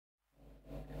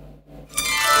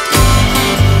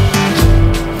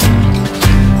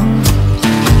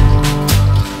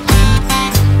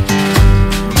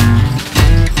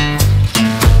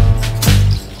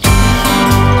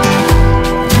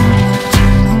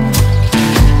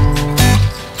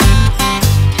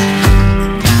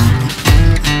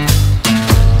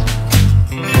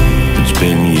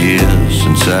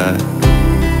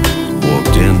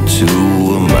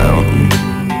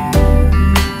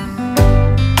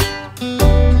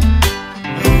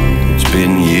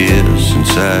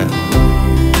inside,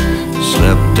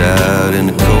 slept out in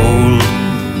the cold.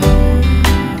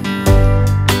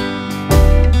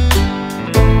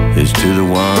 Here's to the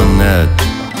one that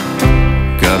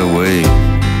got away,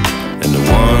 and the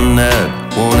one that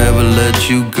won't ever let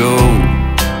you go.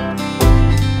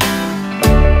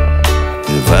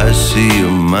 If I see a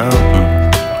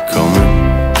mountain coming,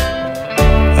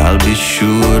 I'll be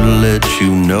sure to let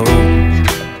you know.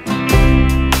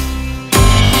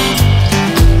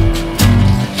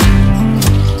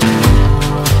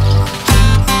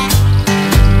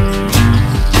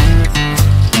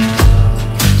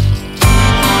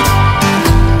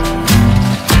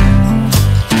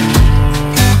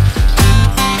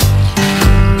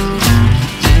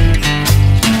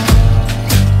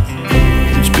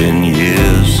 It's been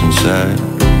years since I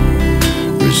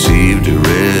received a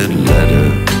red letter.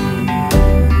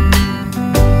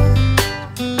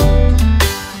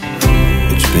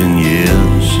 It's been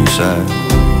years since I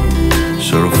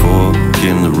saw a fork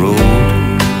in the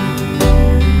road.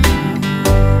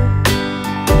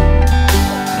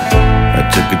 I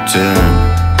took a turn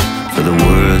for the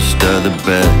worst of the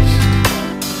best.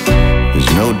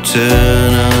 There's no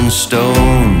turn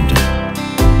unstoned.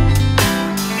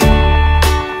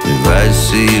 If I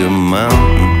see a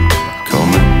mountain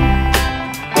coming,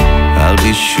 I'll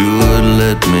be sure to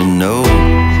let me know.